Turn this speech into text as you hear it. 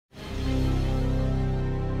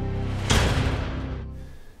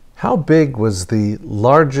How big was the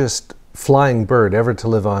largest flying bird ever to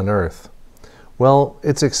live on Earth? Well,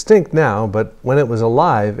 it's extinct now, but when it was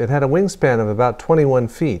alive, it had a wingspan of about 21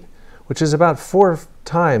 feet, which is about 4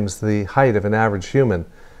 times the height of an average human,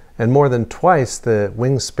 and more than twice the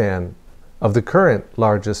wingspan of the current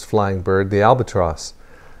largest flying bird, the albatross.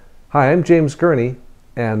 Hi, I'm James Gurney,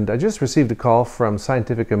 and I just received a call from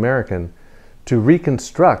Scientific American to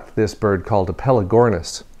reconstruct this bird called a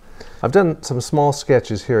Pelagornis. I've done some small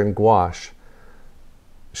sketches here in gouache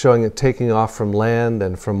showing it taking off from land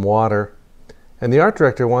and from water, and the art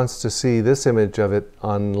director wants to see this image of it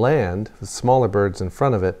on land with smaller birds in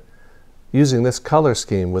front of it using this color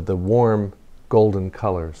scheme with the warm golden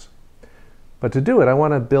colors. But to do it, I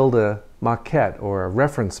want to build a maquette or a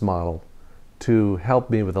reference model to help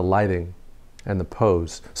me with the lighting and the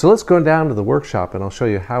pose. So let's go down to the workshop and I'll show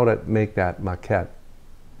you how to make that maquette.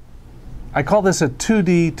 I call this a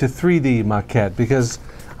 2D to 3D maquette because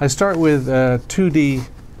I start with a 2D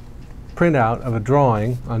printout of a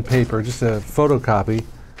drawing on paper, just a photocopy,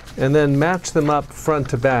 and then match them up front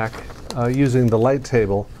to back using the light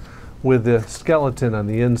table with the skeleton on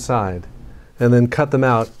the inside, and then cut them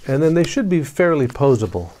out, and then they should be fairly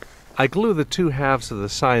posable. I glue the two halves of the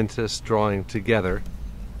scientist's drawing together,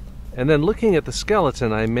 and then looking at the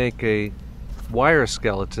skeleton, I make a wire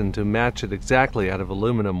skeleton to match it exactly out of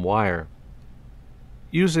aluminum wire.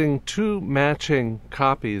 Using two matching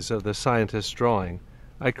copies of the scientist's drawing,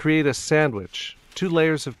 I create a sandwich, 2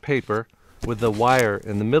 layers of paper with the wire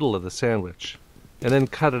in the middle of the sandwich, and then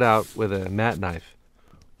cut it out with a mat knife.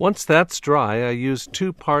 Once that's dry, I use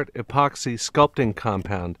 2-part epoxy sculpting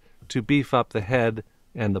compound to beef up the head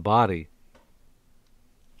and the body.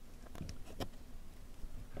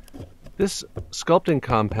 This sculpting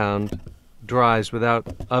compound dries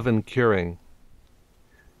without oven curing.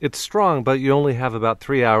 It's strong, but you only have about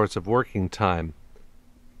 3 hours of working time.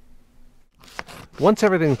 Once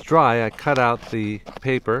everything's dry, I cut out the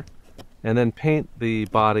paper and then paint the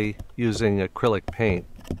body using acrylic paint.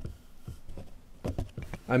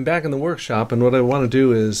 I'm back in the workshop, and what I want to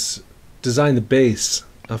do is design the base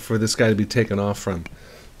for this guy to be taken off from.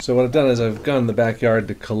 So what I've done is I've gone in the backyard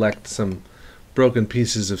to collect some broken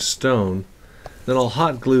pieces of stone. Then I'll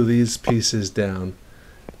hot glue these pieces down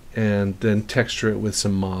and then texture it with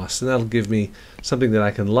some moss, and that'll give me something that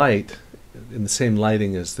I can light in the same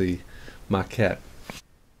lighting as the maquette.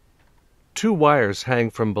 2 wires hang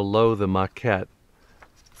from below the maquette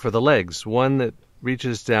for the legs, one that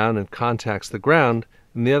reaches down and contacts the ground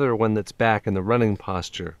and the other one that's back in the running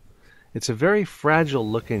posture. It's a very fragile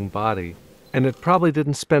looking body, and it probably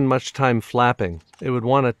didn't spend much time flapping. It would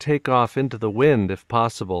want to take off into the wind if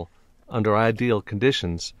possible under ideal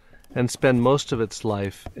conditions and spend most of its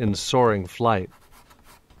life in soaring flight.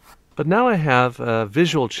 But now I have a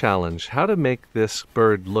visual challenge, how to make this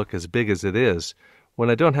bird look as big as it is when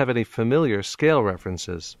I don't have any familiar scale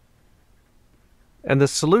references. And the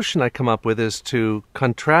solution I come up with is to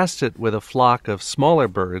contrast it with a flock of smaller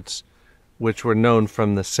birds which were known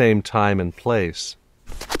from the same time and place.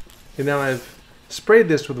 And now I've sprayed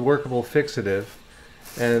this with workable fixative,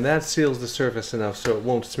 and that seals the surface enough so it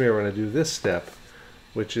won't smear when I do this step,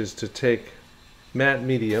 which is to take matte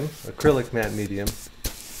medium, acrylic matte medium,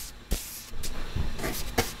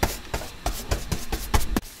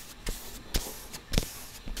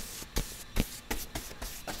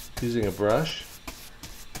 using a brush,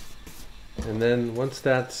 and then once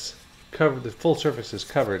that's covered, the full surface is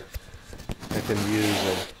covered, I can use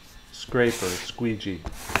a scraper, squeegee.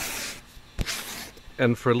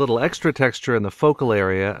 And for a little extra texture in the focal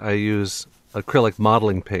area, I use acrylic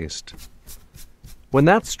modeling paste. When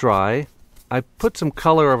that's dry, I put some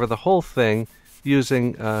color over the whole thing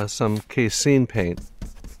using some casein paint.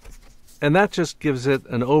 And that just gives it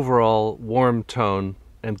an overall warm tone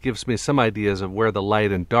and gives me some ideas of where the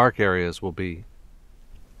light and dark areas will be.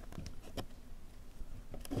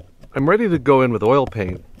 I'm ready to go in with oil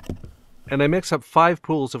paint, and I mix up 5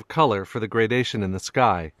 pools of color for the gradation in the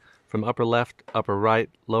sky, from upper left, upper right,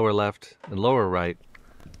 and lower right,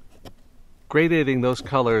 gradating those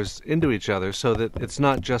colors into each other so that it's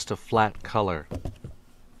not just a flat color.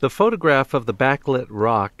 The photograph of the backlit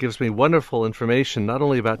rock gives me wonderful information not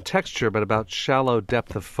only about texture but about shallow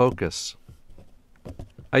depth of focus.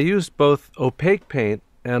 I used both opaque paint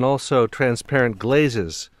and also transparent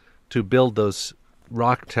glazes to build those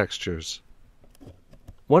rock textures.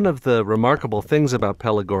 One of the remarkable things about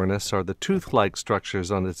Pelagornis are the tooth-like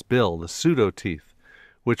structures on its bill, the pseudo-teeth,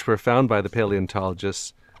 which were found by the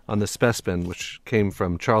paleontologists on the specimen which came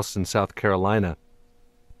from Charleston, South Carolina.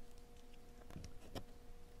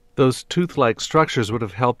 Those tooth-like structures would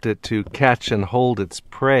have helped it to catch and hold its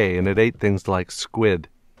prey, and it ate things like squid.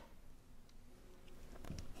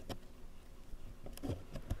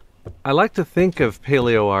 I like to think of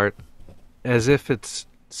paleo art as if it's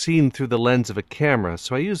seen through the lens of a camera,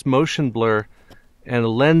 so I use motion blur and a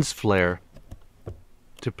lens flare.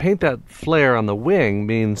 To paint that flare on the wing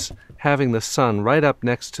means having the sun right up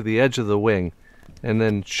next to the edge of the wing and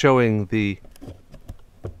then showing the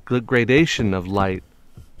gradation of light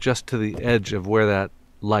just to the edge of where that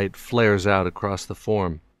light flares out across the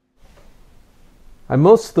form. I'm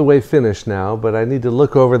most of the way finished now, but I need to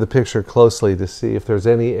look over the picture closely to see if there's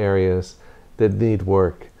any areas that need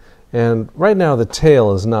work. And right now the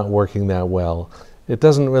tail is not working that well. It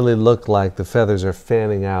doesn't really look like the feathers are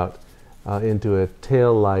fanning out into a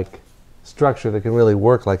tail-like structure that can really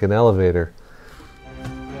work like an elevator.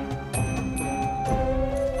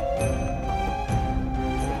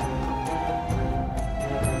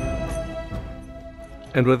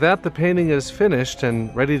 And with that, the painting is finished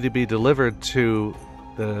and ready to be delivered to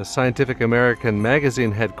the Scientific American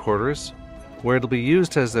magazine headquarters, where it'll be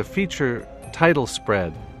used as a feature title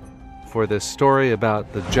spread for this story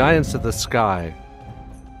about the giants of the sky.